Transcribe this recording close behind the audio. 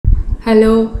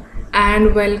Hello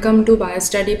and welcome to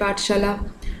Biostudy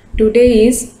Pathshala. Today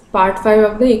is part 5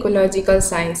 of the ecological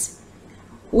science.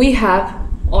 We have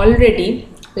already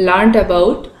learned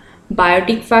about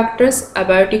biotic factors,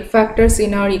 abiotic factors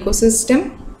in our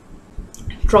ecosystem,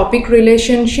 trophic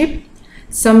relationship,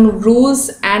 some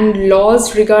rules and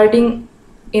laws regarding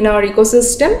in our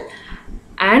ecosystem,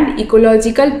 and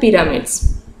ecological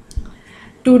pyramids.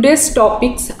 Today's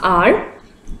topics are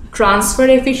transfer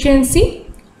efficiency,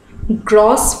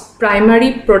 gross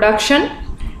primary production,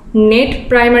 net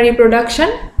primary production,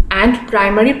 and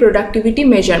primary productivity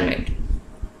measurement.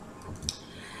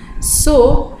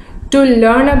 So, to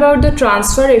learn about the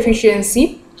transfer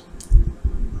efficiency,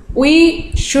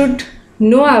 we should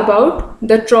know about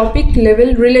the trophic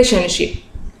level relationship.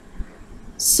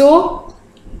 So,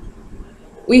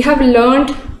 we have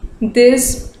learned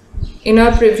this in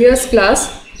our previous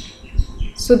class.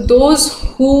 So, those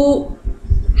who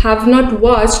have not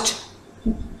watched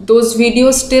those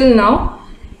videos till now,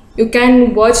 you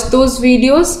can watch those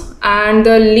videos, and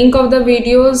the link of the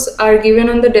videos are given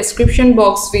on the description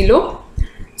box below.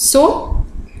 So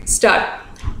start.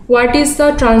 What is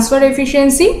the transfer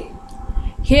efficiency?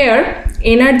 Here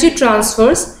energy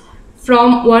transfers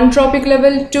from one trophic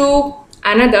level to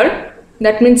another,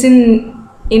 that means in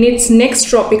its next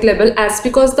trophic level, as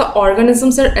because the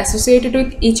organisms are associated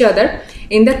with each other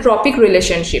in the trophic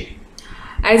relationship.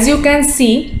 As you can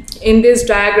see in this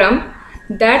diagram,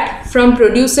 that from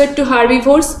producer to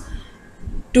herbivores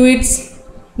to its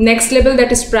next level,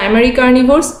 that is primary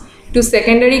carnivores, to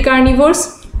secondary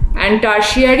carnivores and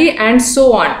tertiary, and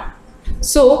so on.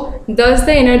 So thus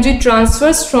the energy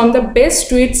transfers from the base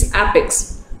to its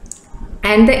apex,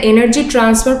 and the energy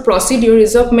transfer procedure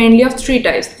is of mainly of three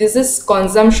types. This is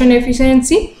consumption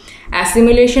efficiency,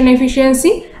 assimilation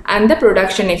efficiency, and the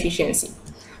production efficiency.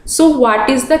 So what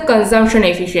is the consumption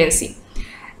efficiency?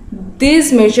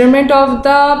 These measurement of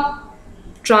the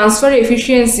transfer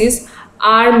efficiencies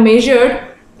are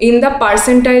measured in the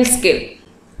percentile scale.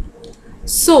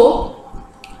 So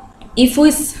if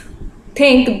we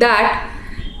think that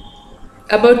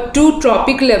about two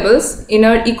trophic levels in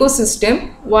our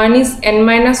ecosystem, one is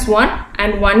n-1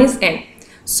 and one is n.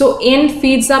 So n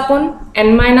feeds upon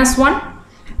n-1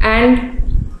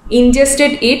 and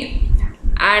ingested it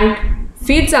and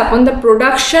feeds upon the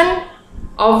production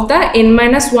of the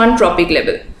n-1 trophic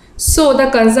level. So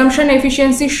the consumption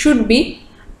efficiency should be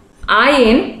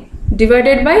In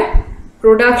divided by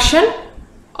production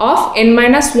of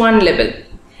n-1 level.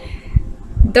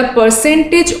 The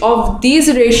percentage of this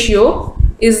ratio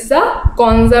is the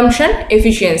consumption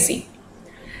efficiency.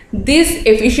 This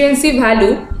efficiency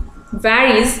value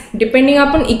varies depending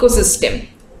upon ecosystem,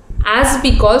 as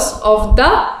because of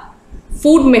the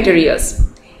food materials.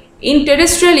 In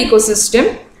terrestrial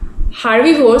ecosystem,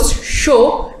 herbivores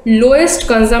show lowest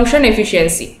consumption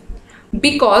efficiency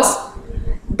because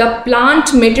the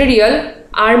plant material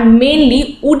are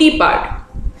mainly woody part,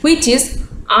 which is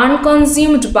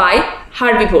unconsumed by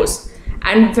herbivores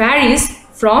and varies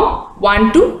from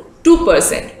 1 to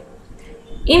 2%.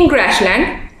 In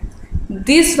grassland,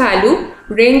 this value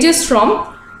ranges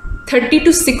from 30 to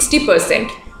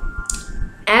 60%,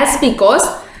 as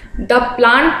because the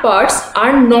plant parts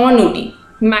are non-woody,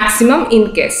 maximum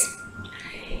in case.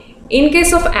 In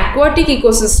case of aquatic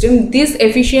ecosystem, this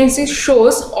efficiency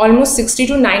shows almost 60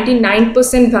 to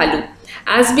 99% value,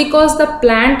 as because the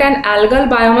plant and algal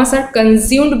biomass are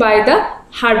consumed by the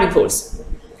herbivores.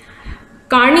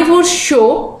 Carnivores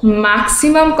show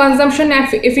maximum consumption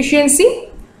efficiency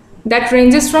that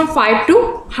ranges from 5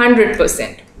 to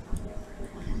 100%,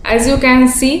 as you can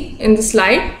see in the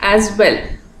slide as well.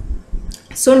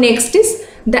 So next is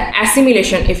the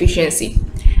assimilation efficiency.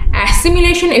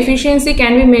 Assimilation efficiency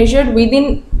can be measured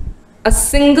within a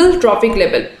single trophic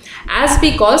level, as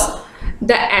because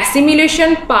the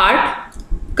assimilation part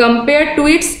compared to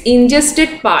its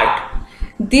ingested part,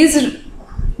 this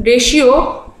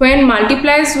ratio when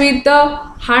multiplies with the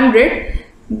 100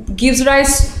 gives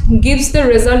the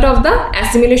result of the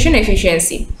assimilation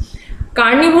efficiency.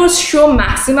 Carnivores show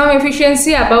maximum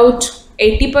efficiency about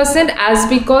 80%, as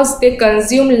because they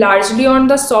consume largely on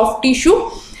the soft tissue,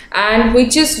 and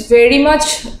which is very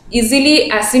much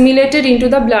easily assimilated into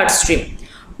the bloodstream,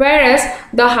 whereas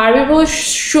the herbivores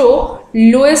show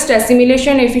lowest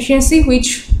assimilation efficiency,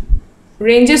 which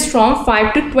ranges from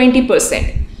 5 to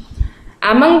 20%.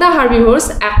 Among the herbivores,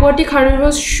 aquatic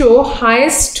herbivores show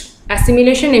highest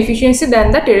assimilation efficiency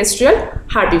than the terrestrial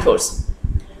herbivores,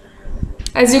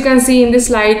 as you can see in this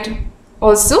slide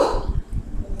also.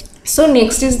 So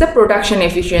next is the production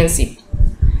efficiency.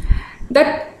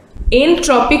 The n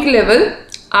trophic level,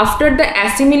 after the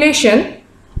assimilation,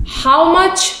 how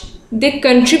much they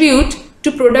contribute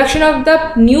to production of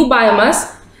the new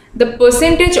biomass, the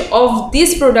percentage of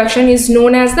this production is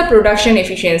known as the production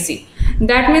efficiency.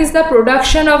 That means the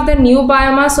production of the new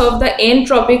biomass of the n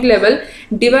trophic level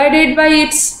divided by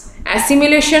its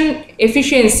assimilation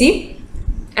efficiency,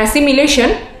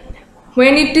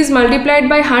 when it is multiplied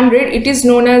by 100, it is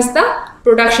known as the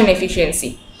production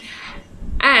efficiency.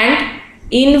 And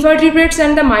invertebrates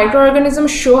and the microorganisms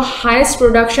show highest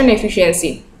production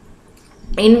efficiency.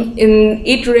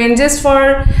 It ranges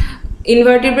for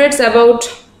invertebrates about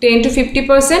 10 to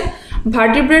 50%.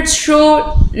 Vertebrates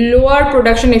show lower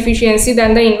production efficiency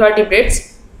than the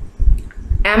invertebrates.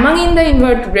 Among the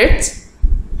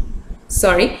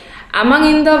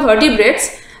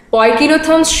vertebrates,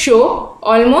 poikilotherms show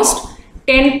almost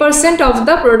 10% of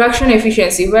the production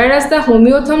efficiency, whereas the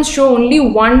homeotherms show only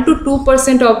 1 to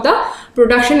 2% of the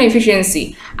production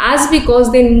efficiency, as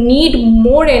because they need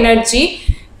more energy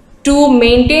to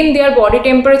maintain their body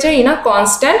temperature in a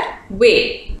constant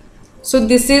way. So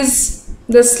this is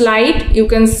the slide. You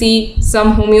can see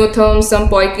some homeotherms, some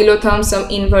poikilotherms, some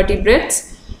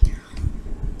invertebrates.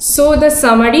 So the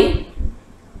summary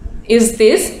is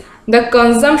this: the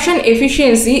consumption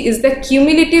efficiency is the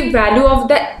cumulative value of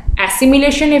the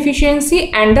assimilation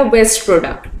efficiency and the waste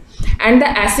product, and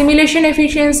the assimilation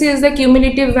efficiency is the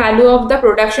cumulative value of the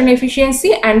production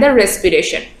efficiency and the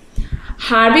respiration.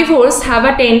 Herbivores have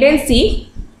a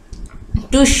tendency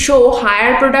to show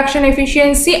higher production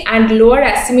efficiency and lower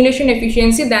assimilation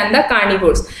efficiency than the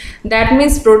carnivores. That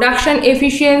means production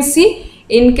efficiency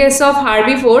in case of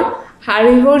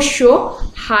herbivores show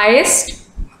highest,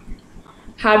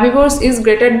 herbivores is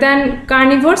greater than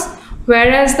carnivores,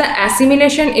 whereas the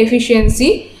assimilation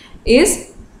efficiency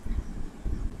is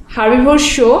herbivores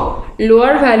show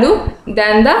lower value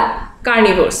than the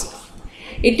carnivores.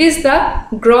 It is the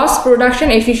gross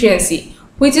production efficiency,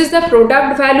 which is the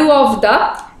product value of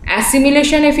the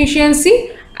assimilation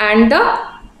efficiency and the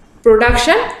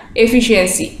production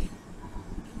efficiency.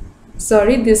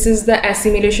 Sorry, this is the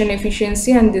assimilation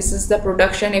efficiency and this is the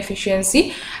production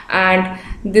efficiency, and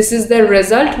this is the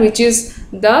result, which is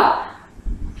the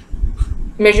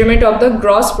measurement of the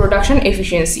gross production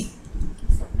efficiency.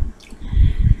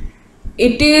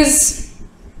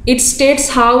 It states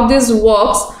how this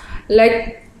works,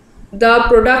 like the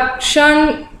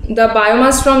production, the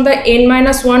biomass from the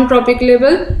n-1 trophic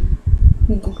level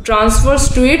transfers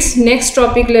to its next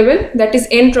trophic level, that is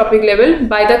n trophic level,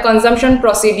 by the consumption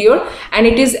procedure, and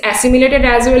it is assimilated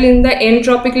as well in the n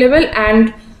trophic level,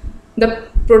 and the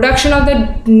production of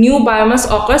the new biomass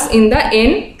occurs in the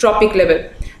n trophic level.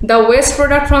 The waste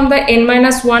product from the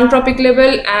n-1 trophic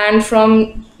level and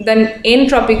from the n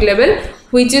trophic level,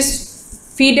 which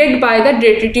is fed by the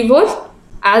detritivores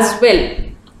as well.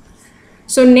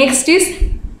 So next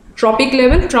is trophic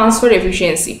level transfer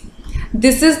efficiency.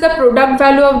 This is the product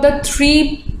value of the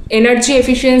three energy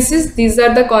efficiencies. These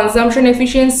are the consumption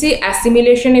efficiency,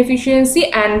 assimilation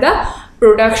efficiency, and the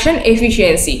production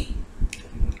efficiency,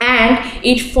 and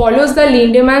it follows the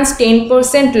Lindemann's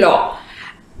 10% law.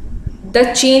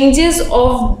 The changes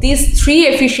of these three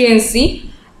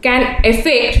efficiency can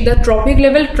affect the trophic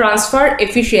level transfer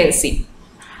efficiency,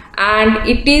 and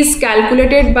it is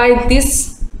calculated by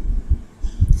this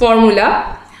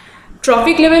formula.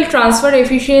 Trophic level transfer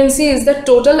efficiency is the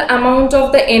total amount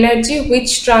of the energy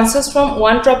which transfers from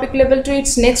one trophic level to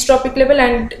its next trophic level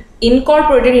and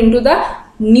incorporated into the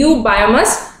new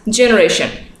biomass generation.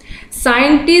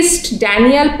 Scientists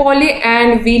Daniel Polly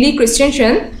and Willy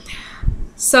Christensen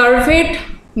surveyed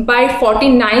by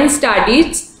 49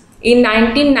 studies in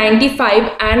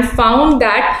 1995 and found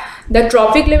that the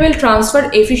trophic level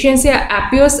transfer efficiency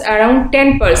appears around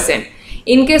 10%.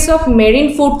 In case of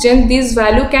marine food chain, this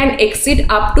value can exceed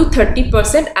up to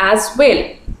 30% as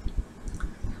well.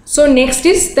 So next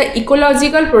is the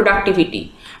ecological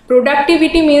productivity.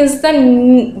 Productivity means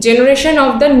the generation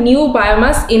of the new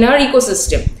biomass in our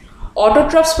ecosystem.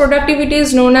 Autotrophs productivity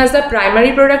is known as the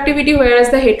primary productivity, whereas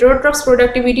the heterotrophs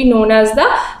productivity known as the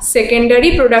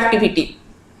secondary productivity.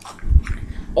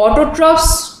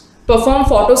 Autotrophs perform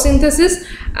photosynthesis,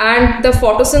 and the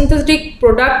photosynthetic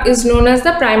product is known as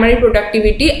the primary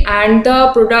productivity, and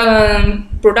the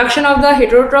production of the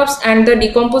heterotrophs and the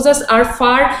decomposers are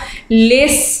far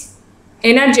less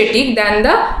energetic than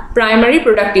the primary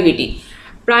productivity.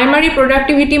 Primary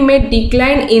productivity may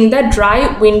decline in the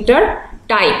dry winter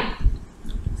time.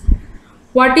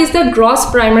 What is the gross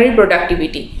primary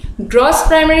productivity? Gross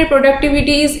primary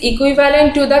productivity is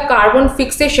equivalent to the carbon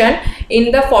fixation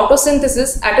in the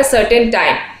photosynthesis at a certain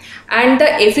time, and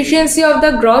the efficiency of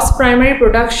the gross primary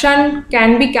production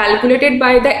can be calculated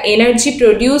by the energy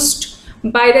produced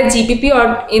by the GPP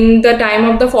or in the time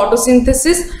of the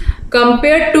photosynthesis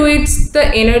compared to the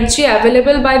energy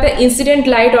available by the incident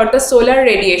light or the solar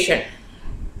radiation.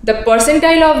 The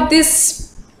percentile of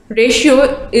this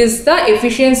ratio is the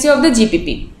efficiency of the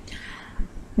GPP.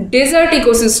 Desert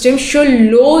ecosystem show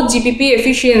low GPP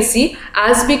efficiency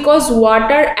as because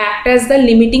water acts as the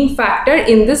limiting factor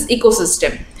in this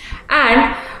ecosystem,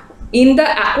 and in the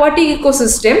aquatic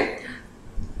ecosystem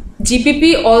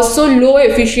GPP also low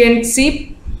efficient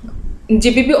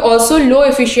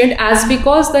as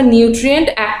because the nutrient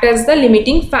act as the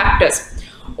limiting factors.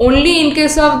 Only in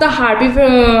case of the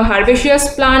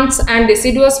herbaceous plants and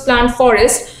deciduous plant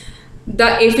forest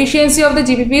the efficiency of the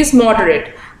GPP is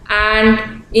moderate,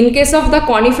 and in case of the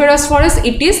coniferous forest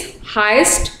it is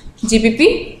highest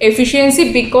GPP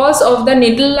efficiency because of the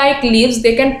needle-like leaves.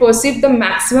 They can perceive the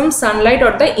maximum sunlight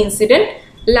or the incident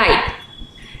light.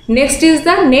 Next is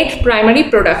the net primary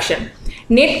production.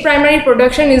 Net primary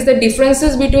production is the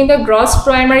differences between the gross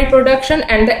primary production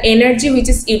and the energy which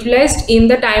is utilized in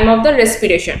the time of the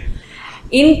respiration.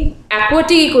 In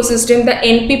aquatic ecosystem, the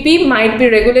NPP might be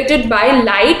regulated by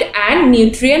light and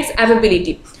nutrients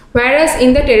availability, whereas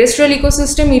in the terrestrial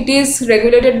ecosystem it is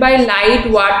regulated by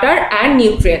light, water and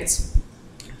nutrients.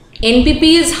 NPP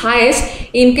is highest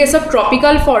in case of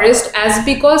tropical forest as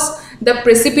because the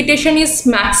precipitation is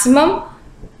maximum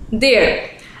there,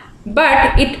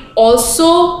 but it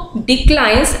also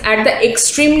declines at the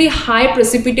extremely high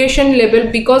precipitation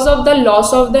level because of the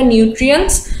loss of the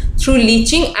nutrients through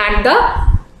leaching and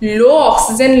the low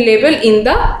oxygen level in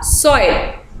the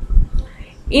soil.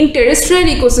 In terrestrial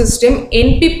ecosystem,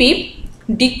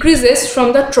 NPP decreases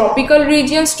from the tropical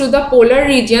regions to the polar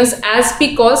regions as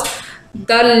because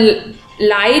the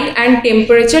light and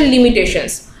temperature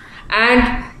limitations,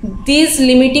 and these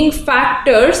limiting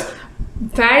factors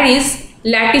varies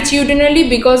latitudinally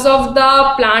because of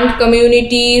the plant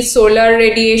community, solar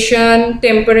radiation,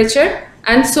 temperature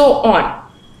and so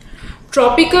on.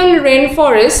 Tropical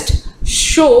rainforests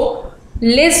show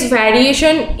less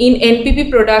variation in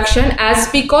NPP production as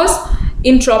because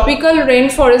in tropical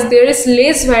rainforest there is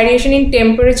less variation in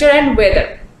temperature and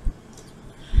weather.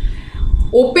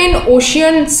 Open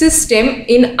ocean system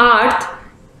in Earth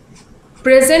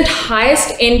present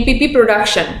highest NPP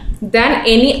production than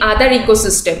any other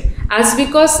ecosystem as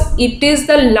because it is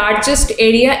the largest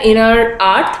area in our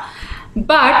Earth,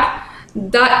 but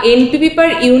the NPP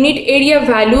per unit area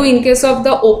value in case of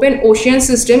the open ocean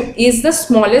system is the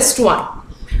smallest one.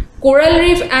 Coral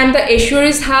reef and the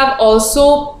estuaries have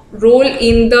also role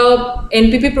in the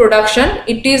NPP production.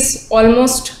 It is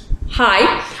almost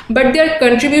high, but their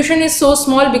contribution is so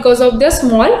small because of their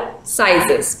small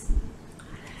sizes.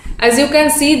 As you can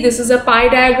see, this is a pie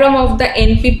diagram of the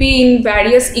NPP in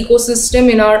various ecosystem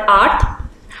in our Earth,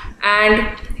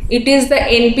 and it is the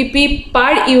NPP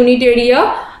per unit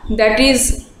area, that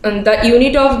is the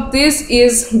unit of this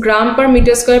is gram per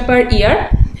meter square per year.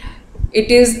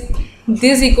 It is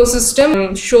this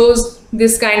ecosystem shows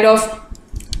this kind of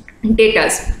data.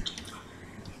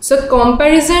 So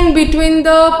comparison between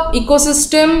the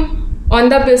ecosystem on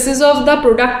the basis of the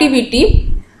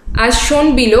productivity as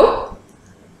shown below,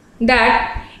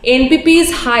 that NPP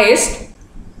is highest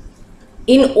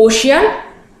in ocean,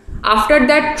 after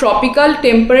that tropical,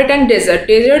 temperate and desert.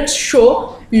 Deserts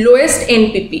show lowest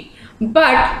NPP,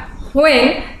 but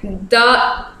when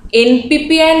the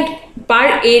NPP and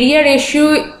per area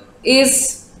ratio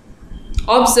is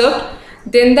observed,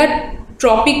 then the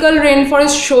tropical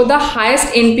rainforest show the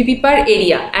highest NPP per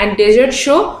area and desert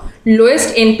show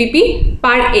lowest NPP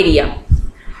per area.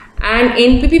 And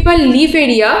NPP per leaf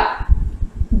area,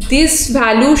 this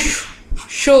value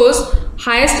shows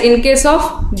highest in case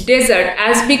of desert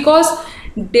as because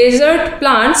desert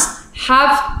plants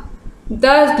have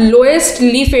the lowest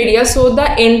leaf area, so the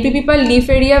NPP per leaf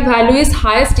area value is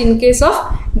highest in case of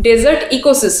desert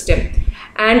ecosystem,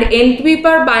 and NPP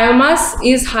per biomass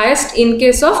is highest in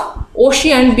case of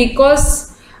ocean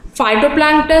because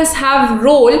phytoplanktons have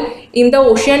role in the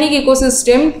oceanic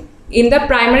ecosystem in the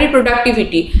primary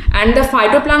productivity, and the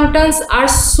phytoplanktons are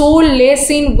so less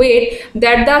in weight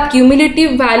that the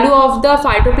cumulative value of the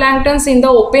phytoplanktons in the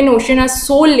open ocean are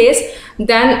so less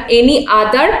than any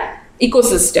other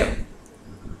ecosystem.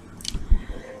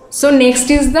 So next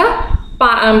is the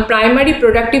primary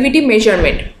productivity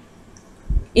measurement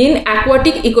in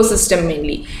aquatic ecosystem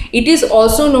mainly. It is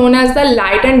also known as the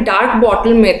light and dark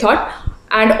bottle method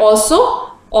and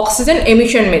also oxygen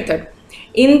emission method.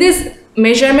 In this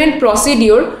measurement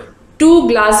procedure, two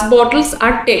glass bottles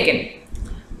are taken.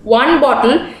 One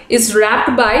bottle is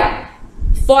wrapped by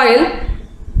foil,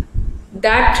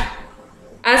 that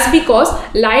as because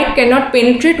light cannot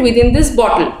penetrate within this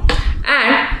bottle,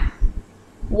 and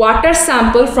water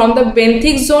sample from the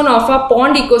benthic zone of a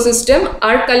pond ecosystem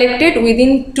are collected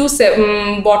within two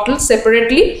bottles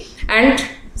separately and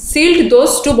sealed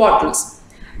those two bottles,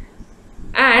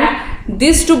 and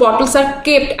these two bottles are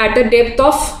kept at the depth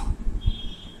of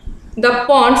the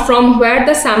pond from where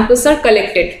the samples are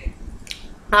collected.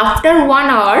 After 1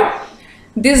 hour,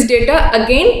 this data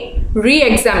again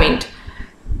re-examined.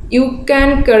 You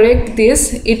can correct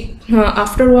this.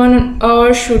 After 1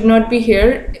 hour should not be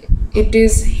here, it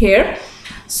is here.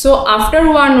 So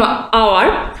after 1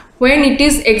 hour, when it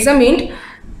is examined,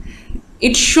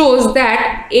 it shows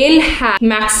that L has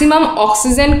maximum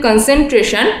oxygen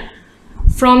concentration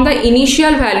from the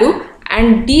initial value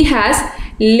and D has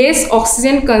less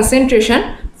oxygen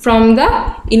concentration from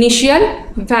the initial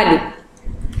value.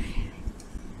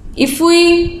 If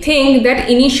we think that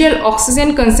initial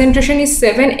oxygen concentration is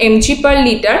 7 mg per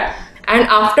liter and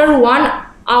after 1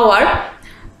 hour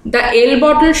the L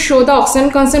bottle show the oxygen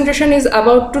concentration is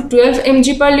about to 12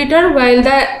 mg per liter while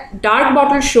the dark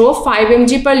bottle show 5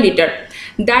 mg per liter.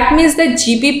 That means the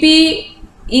GPP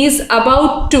is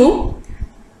about to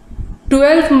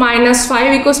 12 minus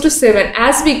 5 equals to 7,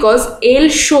 as because L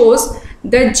shows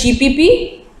the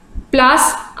GPP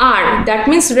plus R, that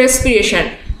means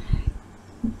respiration.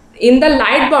 In the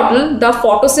light bottle, the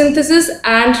photosynthesis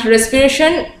and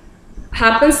respiration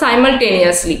happen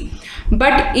simultaneously.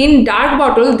 But in dark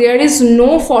bottle, there is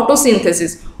no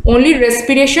photosynthesis, only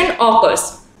respiration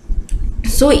occurs.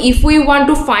 So if we want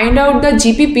to find out the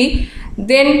GPP,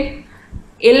 then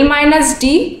L minus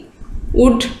D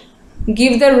would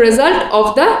give the result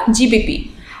of the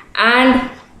GPP. And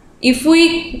if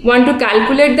we want to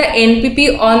calculate the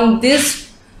NPP on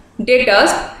this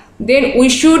data, then we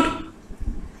should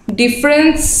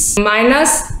difference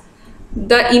minus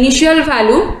the initial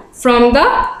value from the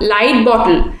light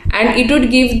bottle and it would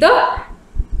give the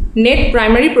net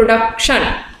primary production.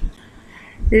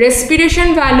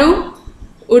 Respiration value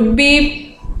would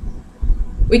be,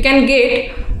 we can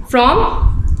get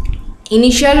from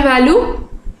initial value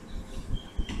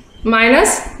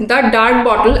minus the dark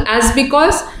bottle, as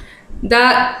because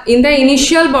in the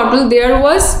initial bottle there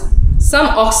was some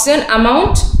oxygen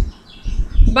amount,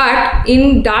 but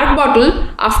in dark bottle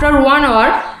after 1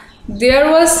 hour there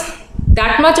was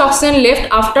that much oxygen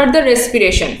left after the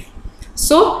respiration.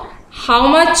 So how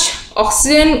much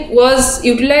oxygen was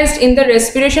utilized in the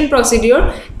respiration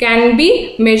procedure can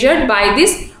be measured by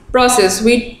this process,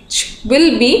 which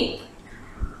will be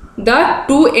the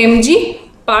 2 mg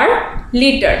per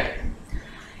liter.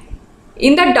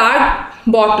 In the dark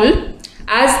bottle,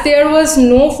 as there was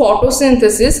no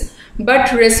photosynthesis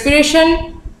but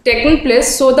respiration taken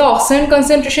place, so the oxygen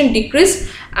concentration decreased,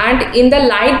 and in the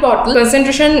light bottle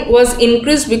concentration was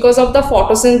increased because of the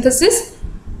photosynthesis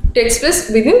takes place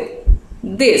within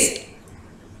this.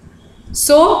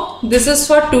 So this is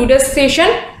for today's session,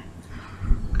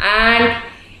 and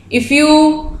if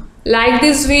you like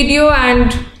this video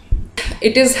and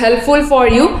it is helpful for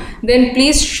you, then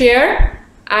please share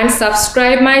and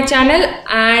subscribe my channel,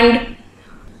 and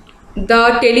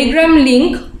the Telegram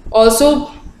link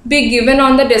also be given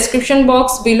on the description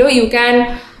box below. You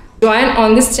can join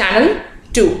on this channel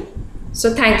too.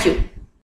 So thank you.